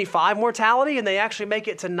age 75 mortality and they actually make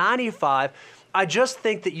it to 95? I just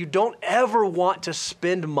think that you don't ever want to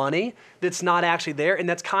spend money that's not actually there, and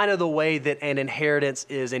that's kind of the way that an inheritance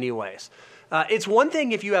is anyways. It's one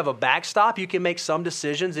thing if you have a backstop, you can make some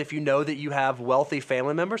decisions if you know that you have wealthy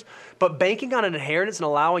family members, but banking on an inheritance and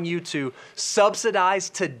allowing you to subsidize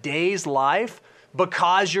today's life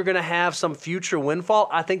because you're going to have some future windfall,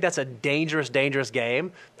 I think that's a dangerous, dangerous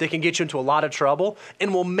game that can get you into a lot of trouble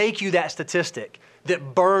and will make you that statistic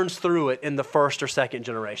that burns through it in the first or second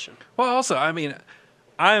generation. Well, also, I mean,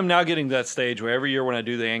 I am now getting to that stage where every year when I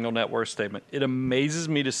do the annual net worth statement, it amazes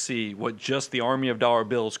me to see what just the army of dollar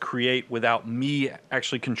bills create without me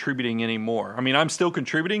actually contributing anymore. I mean, I'm still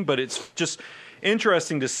contributing, but it's just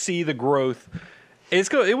interesting to see the growth.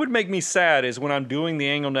 It would make me sad is when I'm doing the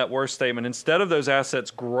annual net worth statement, instead of those assets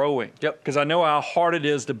growing, because I know how hard it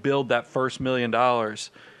is to build that first $1 million,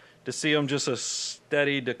 to see them just a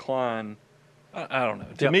steady decline. I don't know.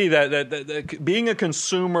 To me, that being a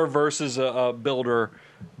consumer versus a builder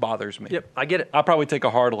bothers me. Yep, I get it. I'll probably take a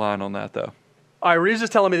hard line on that, though. All right, Reeves is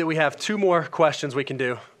telling me that we have 2 more questions we can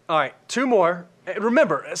do. All right, 2 more.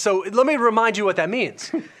 Remember, so let me remind you what that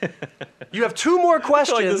means. You have 2 more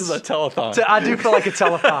questions. I feel like this is a telethon. I do feel like a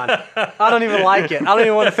telethon. I don't even like it. I don't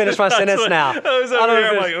even want to finish my sentence now.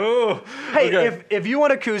 I'm like, ooh. Hey, okay. if you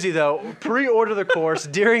want a koozie, though, pre-order the course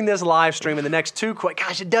during this live stream in the next 2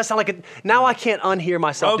 Gosh, it does sound like a... Now I can't unhear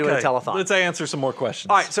myself doing a telethon. Let's answer some more questions.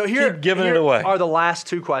 All right, so Keep giving it away. Are the last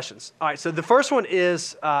 2 questions. All right, so the first one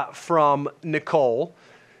is from Nicole.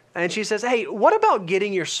 And she says, hey, what about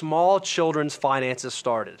getting your small children's finances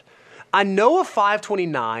started? I know of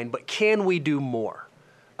 529, but can we do more?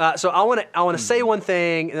 So I want to say one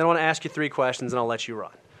thing, and then I want to ask you 3 questions, and I'll let you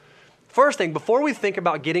run. First thing, before we think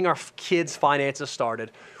about getting our kids' finances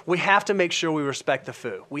started, we have to make sure we respect the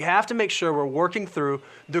FOO. We have to make sure we're working through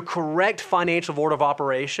the correct financial order of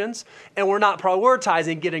operations, and we're not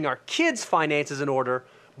prioritizing getting our kids' finances in order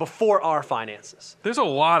before our finances. There's a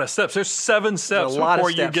lot of steps. There's 7 steps before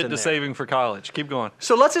you get to saving for college. Keep going.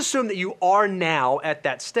 So let's assume that you are now at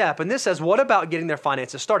that step. And this says, what about getting their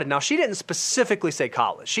finances started? Now, she didn't specifically say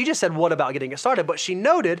college. She just said, what about getting it started? But she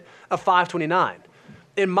noted a 529.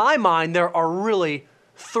 In my mind, there are really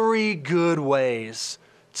 3 good ways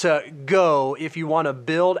to go if you want to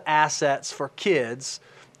build assets for kids.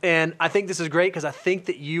 And I think this is great because I think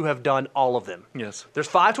that you have done all of them. Yes. There's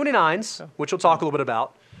 529s, which we'll talk a little bit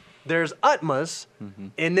about. There's UTMAs,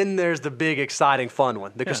 and then there's the big, exciting, fun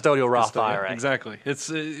one, the custodial Roth IRA. Exactly.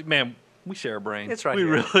 It's man, we share a brain. It's right we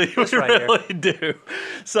here. We really do.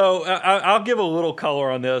 So I'll give a little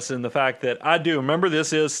color on this in the fact that I do. Remember,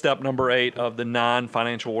 this is step number 8 of the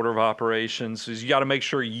non-financial order of operations. Is you got to make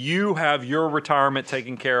sure you have your retirement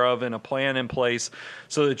taken care of and a plan in place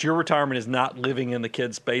so that your retirement is not living in the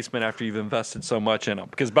kid's basement after you've invested so much in them.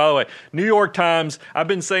 Because, by the way, New York Times, I've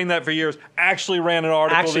been saying that for years, actually ran an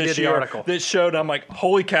article this year that showed, I'm like,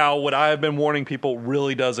 holy cow, what I have been warning people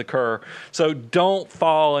really does occur. So don't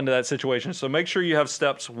fall into that situation. So make sure you have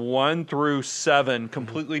steps 1 through 7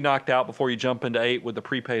 completely knocked out before you jump into 8 with the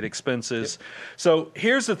prepaid expenses. Yep. So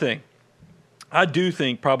here's the thing. I do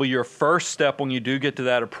think probably your first step when you do get to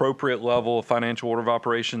that appropriate level of financial order of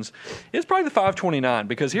operations is probably the 529,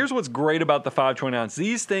 because here's what's great about the 529s.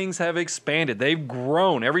 These things have expanded. They've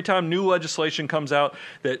grown. Every time new legislation comes out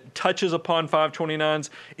that touches upon 529s,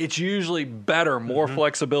 it's usually better, more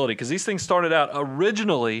flexibility, because these things started out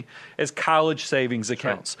originally as college savings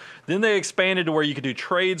accounts. Right. Then they expanded to where you could do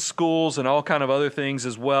trade schools and all kind of other things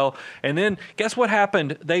as well. And then guess what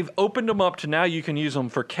happened? They've opened them up to now you can use them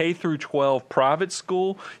for K through 12 private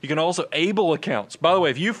school. You can also ABLE accounts. By the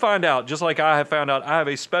way, if you find out, just like I have found out, I have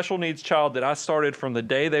a special needs child that I started from the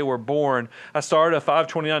day they were born. I started a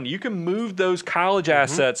 529. You can move those college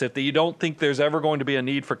assets if you don't think there's ever going to be a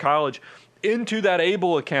need for college into that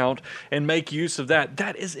ABLE account and make use of that.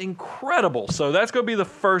 That is incredible. So that's going to be the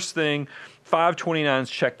first thing. 529s,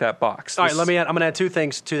 check that box. All right, I'm going to add 2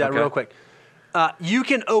 things to that real quick. You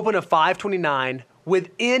can open a 529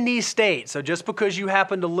 with any state. So just because you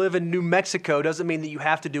happen to live in New Mexico doesn't mean that you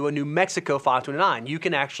have to do a New Mexico 529. You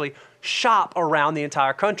can actually shop around the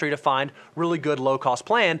entire country to find really good low-cost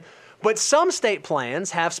plan. But some state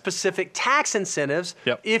plans have specific tax incentives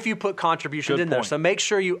if you put contributions in there. So make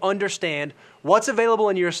sure you understand what's available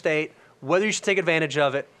in your state, whether you should take advantage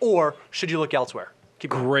of it, or should you look elsewhere.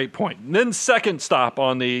 Great point. And then second stop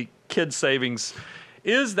on the kids savings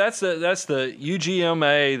is that's the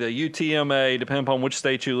UGMA, the UTMA, depending upon which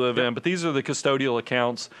state you live in. But these are the custodial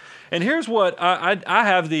accounts. And here's what I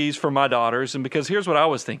have these for my daughters, and because here's what I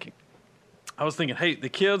was thinking. I was thinking, hey, the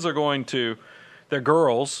kids are they're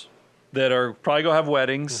girls that are probably going to have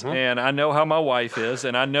weddings, and I know how my wife is,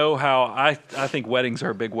 and I know how I think weddings are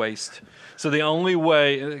a big waste. So the only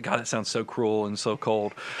way, God, that sounds so cruel and so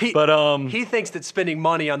cold. He thinks that spending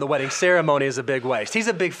money on the wedding ceremony is a big waste. He's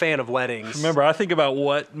a big fan of weddings. Remember, I think about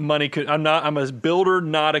what money could. I'm a builder,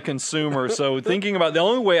 not a consumer. So thinking about the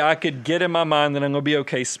only way I could get in my mind that I'm going to be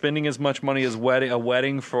okay spending as much money as a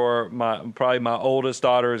wedding for probably my oldest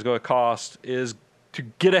daughter is going to cost is to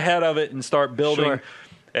get ahead of it and start building. Sure.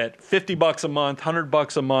 At $50 a month,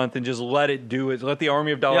 $100 a month, and just let it do it. Let the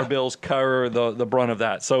army of dollar bills cover the brunt of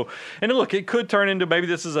that. So, and look, it could turn into maybe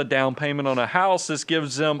this is a down payment on a house. This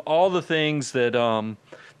gives them all the things that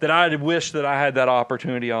that I wish that I had that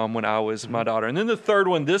opportunity on when I was my daughter. And then the third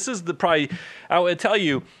one, this is I would tell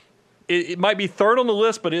you, it might be third on the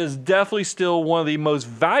list, but it is definitely still one of the most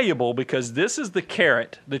valuable because this is the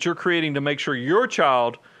carrot that you're creating to make sure your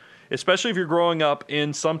child, especially if you're growing up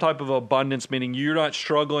in some type of abundance, meaning you're not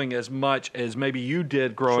struggling as much as maybe you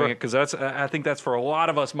did growing it, because I think that's for a lot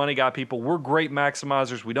of us money guy people. We're great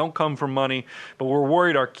maximizers. We don't come from money, but we're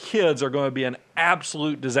worried our kids are going to be an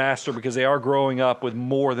absolute disaster because they are growing up with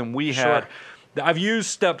more than we had. I've used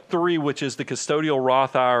step 3, which is the custodial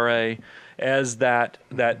Roth IRA, as that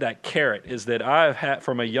carrot, is that I've had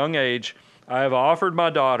from a young age, I have offered my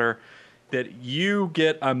daughter that you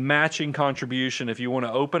get a matching contribution if you want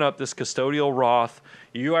to open up this custodial Roth.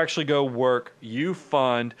 You actually go work, you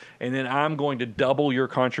fund, and then I'm going to double your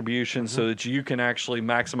contribution so that you can actually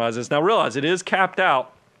maximize this. Now realize it is capped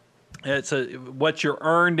out. It's what's your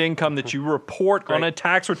earned income that you report on a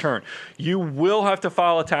tax return. You will have to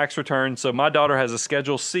file a tax return. So my daughter has a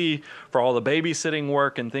Schedule C for all the babysitting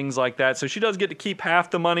work and things like that. So she does get to keep half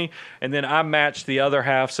the money, and then I match the other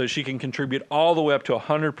half so she can contribute all the way up to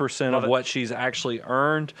 100% of what she's actually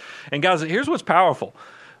earned. And guys, here's what's powerful.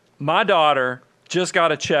 My daughter just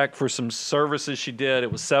got a check for some services she did.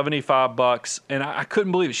 It was $75, and I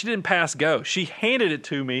couldn't believe it. She didn't pass go. She handed it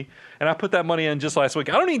to me, and I put that money in just last week.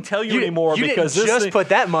 I don't even tell you anymore because you didn't just put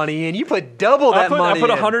that money in. You put double that money. I put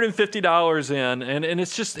 $150 in, and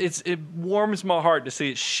it's just it warms my heart to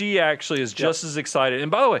see it. She actually is just as excited.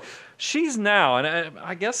 And by the way, she's now, and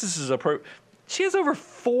I guess this is she has over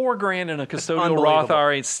 $4,000 in a custodial Roth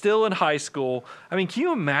IRA, still in high school. I mean, can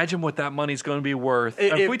you imagine what that money's going to be worth?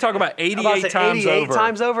 If we talk about 88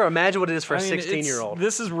 times over, imagine what it is for a 16-year-old.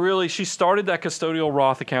 This is really, she started that custodial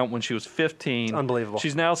Roth account when she was 15. It's unbelievable.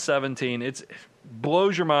 She's now 17. It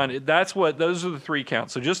blows your mind. Those are the 3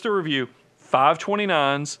 counts. So just to review,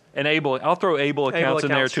 529s and Able. I'll throw Able accounts in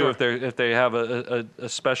there too if they have a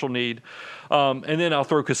special need. And then I'll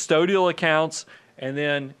throw custodial accounts, and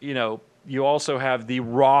then, you also have the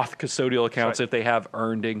Roth custodial accounts if they have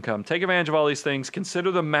earned income. Take advantage of all these things.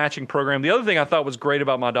 Consider the matching program. The other thing I thought was great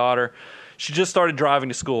about my daughter, she just started driving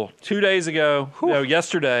to school 2 days ago.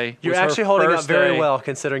 Yesterday. You're actually holding up very well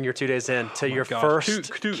considering you're 2 days in to your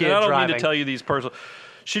first kid driving. I don't need to tell you these personal.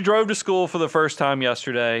 She drove to school for the first time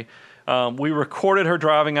yesterday. We recorded her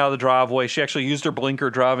driving out of the driveway. She actually used her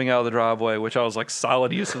blinker driving out of the driveway, which I was like,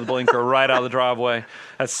 solid use of the blinker right out of the driveway.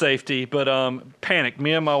 That's safety. But panicked.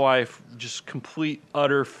 Me and my wife, just complete,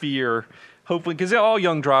 utter fear. Hopefully, because all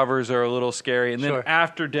young drivers are a little scary. And then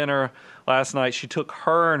after dinner last night, she took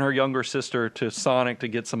her and her younger sister to Sonic to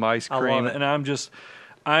get some ice cream. And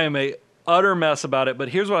I am a utter mess about it. But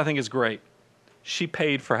here's what I think is great. She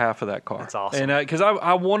paid for half of that car. That's awesome. And because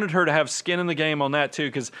I wanted her to have skin in the game on that too,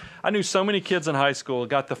 because I knew so many kids in high school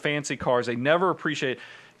got the fancy cars. They never appreciate it.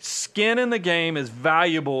 Skin in the game is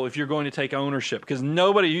valuable if you're going to take ownership, because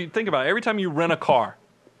you think about it, every time you rent a car,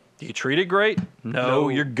 do you treat it great? No,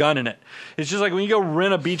 you're gunning it. It's just like when you go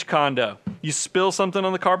rent a beach condo. You spill something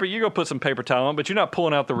on the carpet, you go put some paper towel on, but you're not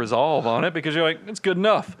pulling out the Resolve on it because you're like, it's good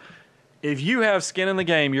enough. If you have skin in the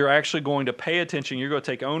game, you're actually going to pay attention. You're going to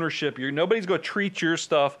take ownership. Nobody's going to treat your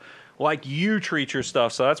stuff like you treat your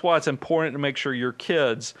stuff. So that's why it's important to make sure your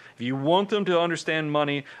kids, if you want them to understand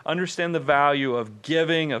money, understand the value of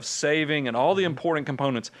giving, of saving, and all the important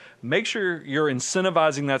components, make sure you're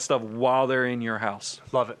incentivizing that stuff while they're in your house.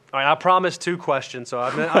 Love it. All right, I promised 2 questions, so I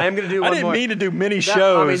am going to do one more. I didn't mean to do mini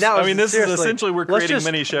shows. This is essentially we're creating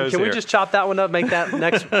mini shows Can we just chop that one up, make that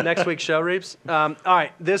next week's show, Reeves? All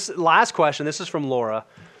right, this last question, this is from Laura.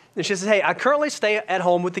 And she says, hey, I currently stay at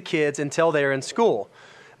home with the kids until they're in school.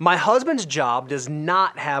 My husband's job does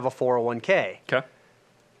not have a 401k. Okay.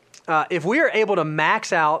 If we are able to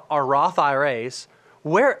max out our Roth IRAs,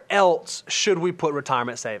 where else should we put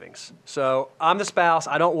retirement savings? So I'm the spouse.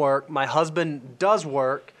 I don't work. My husband does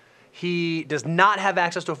work. He does not have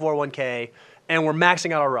access to a 401k, and we're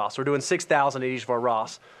maxing out our Roths. We're doing $6,000 at each of our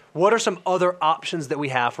Roths. What are some other options that we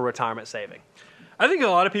have for retirement saving? I think a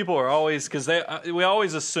lot of people are always, because we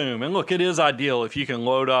always assume, and look, it is ideal if you can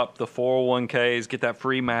load up the 401ks, get that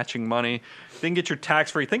free matching money, then get your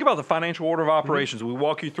tax-free. Think about the financial order of operations. We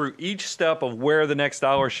walk you through each step of where the next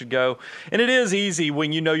dollar should go. And it is easy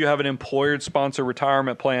when you know you have an employer-sponsored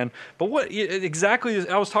retirement plan. But what exactly,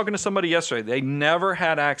 I was talking to somebody yesterday. They never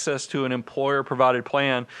had access to an employer-provided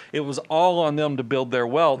plan. It was all on them to build their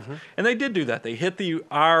wealth. And they did do that. They hit the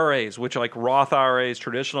IRAs, which are like Roth IRAs,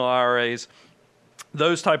 traditional IRAs,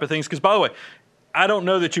 those type of things. Because, by the way, I don't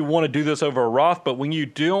know that you want to do this over a Roth, but when you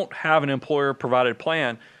don't have an employer-provided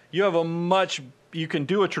plan, you have you can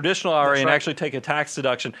do a traditional IRA and actually take a tax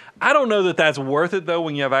deduction. I don't know that that's worth it, though,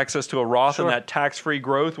 when you have access to a Roth and that tax-free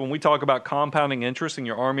growth. When we talk about compounding interest in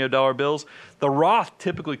your army of dollar bills, the Roth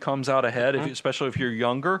typically comes out ahead, especially if you're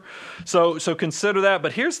younger. So consider that.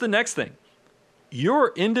 But here's the next thing.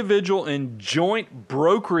 Your individual and joint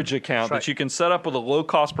brokerage account that you can set up with a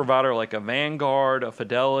low-cost provider like a Vanguard, a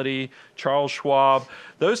Fidelity, Charles Schwab,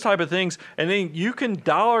 those type of things. And then you can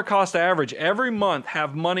dollar cost average every month,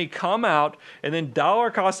 have money come out, and then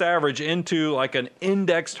dollar cost average into like an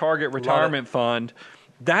index target retirement fund.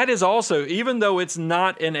 That is also, even though it's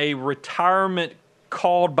not in a retirement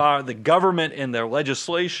called by the government in their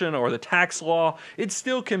legislation or the tax law, it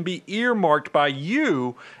still can be earmarked by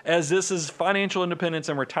you as this is financial independence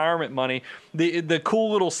and retirement money. The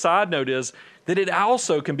cool little side note is that it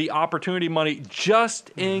also can be opportunity money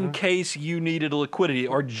just in case you needed liquidity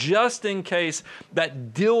or just in case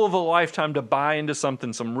that deal of a lifetime to buy into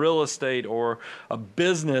something, some real estate or a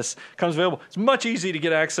business comes available. It's much easier to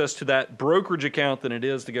get access to that brokerage account than it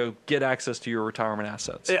is to go get access to your retirement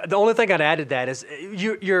assets. The only thing I'd add to that is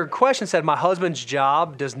your question said my husband's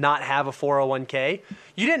job does not have a 401k.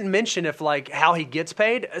 You didn't mention how he gets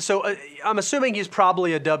paid. So I'm assuming he's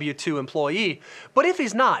probably a W-2 employee. But if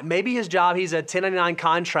he's not, maybe his job, he's a 1099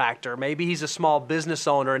 contractor. Maybe he's a small business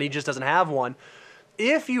owner and he just doesn't have one.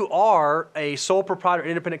 If you are a sole proprietor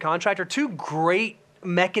independent contractor, two great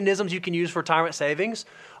mechanisms you can use for retirement savings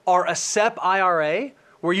are a SEP IRA,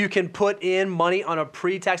 where you can put in money on a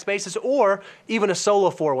pre-tax basis, or even a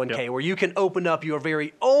solo 401k, where you can open up your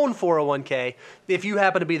very own 401k if you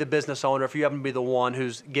happen to be the business owner, if you happen to be the one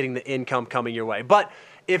who's getting the income coming your way. But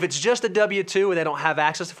if it's just a W-2 and they don't have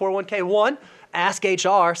access to 401k, one, ask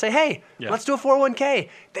HR, say, hey, let's do a 401k.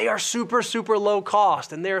 They are super, super low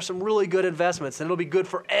cost, and there are some really good investments, and it'll be good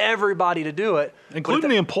for everybody to do it.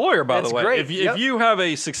 Including the employer, by the way. Great. If you have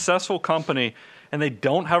a successful company and they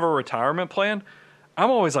don't have a retirement plan, I'm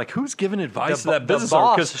always like, who's giving advice to that business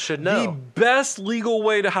owner? Because should know. The best legal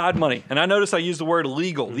way to hide money, and I notice I use the word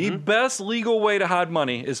legal, the best legal way to hide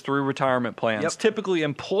money is through retirement plans, typically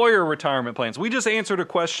employer retirement plans. We just answered a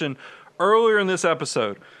question earlier in this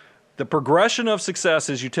episode. The progression of success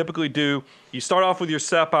is you typically do, you start off with your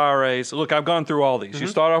SEP IRAs. Look, I've gone through all these. You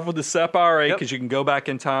start off with the SEP IRA because you can go back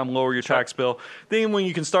in time, lower your tax bill. Then when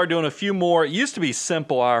you can start doing a few more, it used to be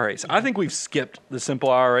simple IRAs. I think we've skipped the simple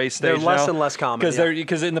IRA stage They're less now and less common.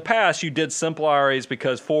 Because in the past, you did simple IRAs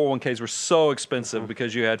because 401ks were so expensive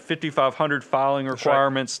because you had 5,500 filing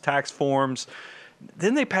requirements, tax forms.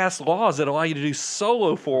 Then they passed laws that allow you to do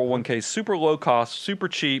solo 401ks, super low cost, super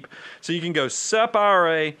cheap. So you can go SEP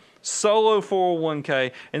IRA, solo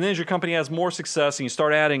 401k, and then as your company has more success and you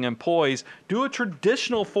start adding employees, do a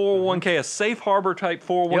traditional 401k, a safe harbor type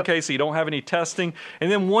 401k so you don't have any testing.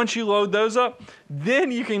 And then once you load those up,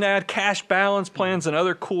 then you can add cash balance plans and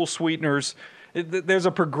other cool sweeteners. There's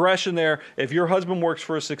a progression there. If your husband works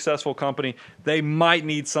for a successful company, they might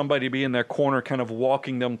need somebody to be in their corner kind of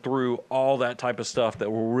walking them through all that type of stuff that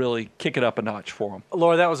will really kick it up a notch for them.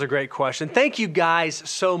 Laura, that was a great question. Thank you guys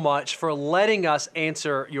so much for letting us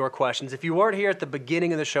answer your questions. If you weren't here at the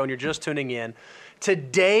beginning of the show and you're just tuning in,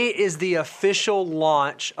 today is the official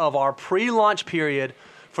launch of our pre-launch period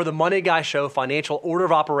for the Money Guy Show Financial Order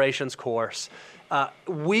of Operations course.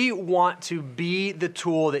 We want to be the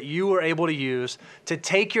tool that you are able to use to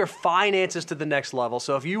take your finances to the next level.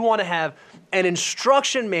 So if you want to have an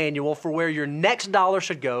instruction manual for where your next dollar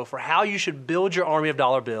should go, for how you should build your army of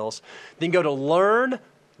dollar bills, then go to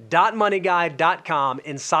learn.moneyguy.com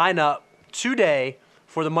and sign up today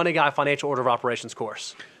for the Money Guy Financial Order of Operations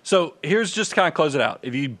course. So here's just to kind of close it out.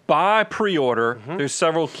 If you buy pre-order, there's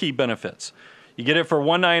several key benefits. You get it for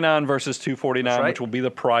 $199 versus $249, That's right. which will be the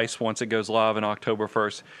price once it goes live in October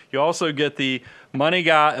 1st. You also get the Money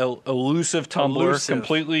Guy elusive tumbler, Elusive.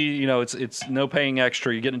 completely, it's no paying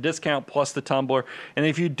extra. You get a discount plus the tumbler. And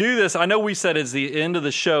if you do this, I know we said it's the end of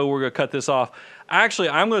the show, we're going to cut this off. Actually,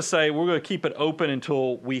 I'm going to say we're going to keep it open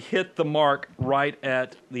until we hit the mark right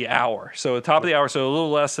at the hour. So at the top of the hour, so a little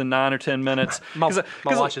less than 9 or 10 minutes. My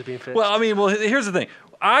watch is being fixed. Well, here's the thing.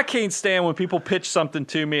 I can't stand when people pitch something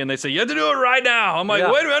to me and they say, you have to do it right now. I'm like,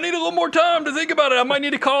 Yeah. wait a minute, I need a little more time to think about it. I might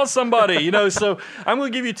need to call somebody, so I'm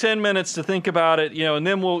going to give you 10 minutes to think about it, and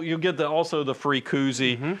then you'll get also the free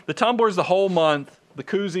koozie. The tumbler's the whole month. The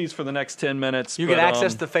koozies for the next 10 minutes. You get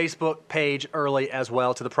access to the Facebook page early as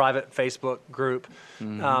well, to the private Facebook group.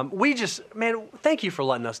 Thank you for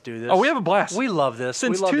letting us do this. Oh, we have a blast. We love this.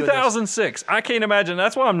 Since we love doing 2006. I can't imagine.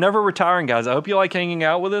 That's why I'm never retiring, guys. I hope you like hanging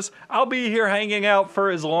out with us. I'll be here hanging out for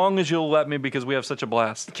as long as you'll let me because we have such a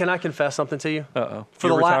blast. this. Can I confess something to you? Uh-oh. For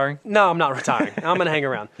You're the retiring? No, I'm not retiring. I'm going to hang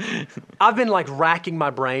around. I've been racking my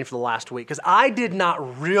brain for the last week because I did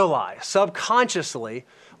not realize subconsciously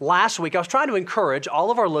last week I was trying to encourage all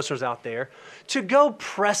of our listeners out there to go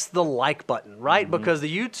press the like button, right? Because the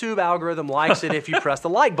YouTube algorithm likes it if you press the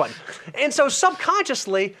like button. And so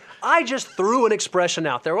subconsciously, I just threw an expression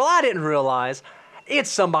out there. Well, I didn't realize it's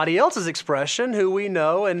somebody else's expression who we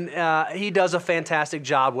know, and he does a fantastic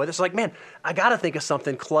job with it. So man, I got to think of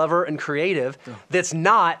something clever and creative that's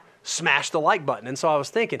not smash the like button. And so I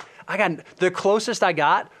was thinking, the closest I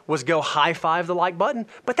got was go high five the like button,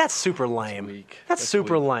 but that's super lame. weak. That's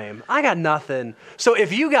super lame. I got nothing. So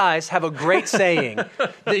if you guys have a great saying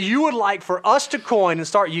that you would like for us to coin and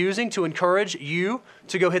start using to encourage you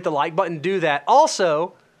to go hit the like button, do that.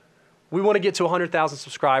 Also, we want to get to 100,000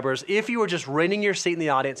 subscribers. If you are just renting your seat in the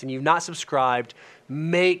audience and you've not subscribed,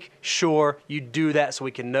 make sure you do that so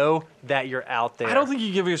we can know that you're out there. I don't think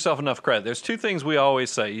you give yourself enough credit. There's two things we always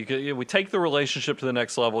say. We take the relationship to the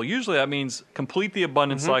next level. Usually that means complete the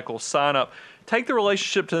abundance cycle, sign up. Take the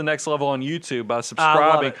relationship to the next level on YouTube by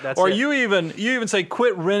subscribing. That's or it. you even say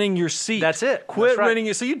quit renting your seat. That's it. Quit That's right. renting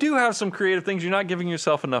your. So you do have some creative things. You're not giving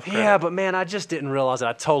yourself enough credit. Yeah, but man, I just didn't realize that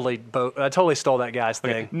I totally stole that guy's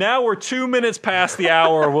thing. Now we're 2 minutes past the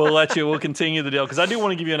hour. We'll continue the deal because I do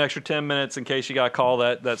want to give you an extra 10 minutes in case you got to call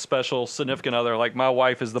that special significant other. Like my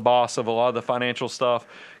wife is the boss of a lot of the financial stuff.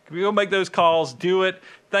 Go make those calls. Do it.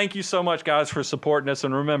 Thank you so much, guys, for supporting us.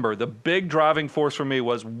 And remember, the big driving force for me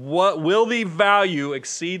was what will the value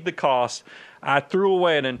exceed the cost? I threw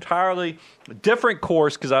away an entirely different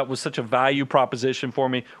course because that was such a value proposition for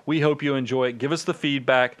me. We hope you enjoy it. Give us the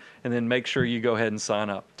feedback, and then make sure you go ahead and sign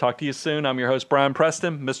up. Talk to you soon. I'm your host, Brian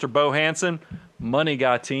Preston. Mr. Bo Hansen, Money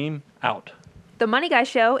Guy team, out. The Money Guy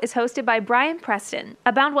Show is hosted by Brian Preston.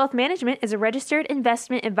 Abound Wealth Management is a registered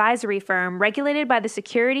investment advisory firm regulated by the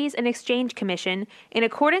Securities and Exchange Commission in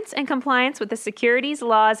accordance and compliance with the securities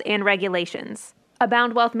laws and regulations.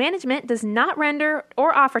 Abound Wealth Management does not render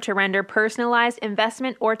or offer to render personalized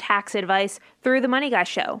investment or tax advice through The Money Guy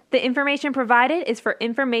Show. The information provided is for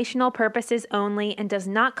informational purposes only and does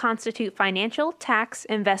not constitute financial, tax,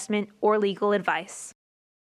 investment, or legal advice.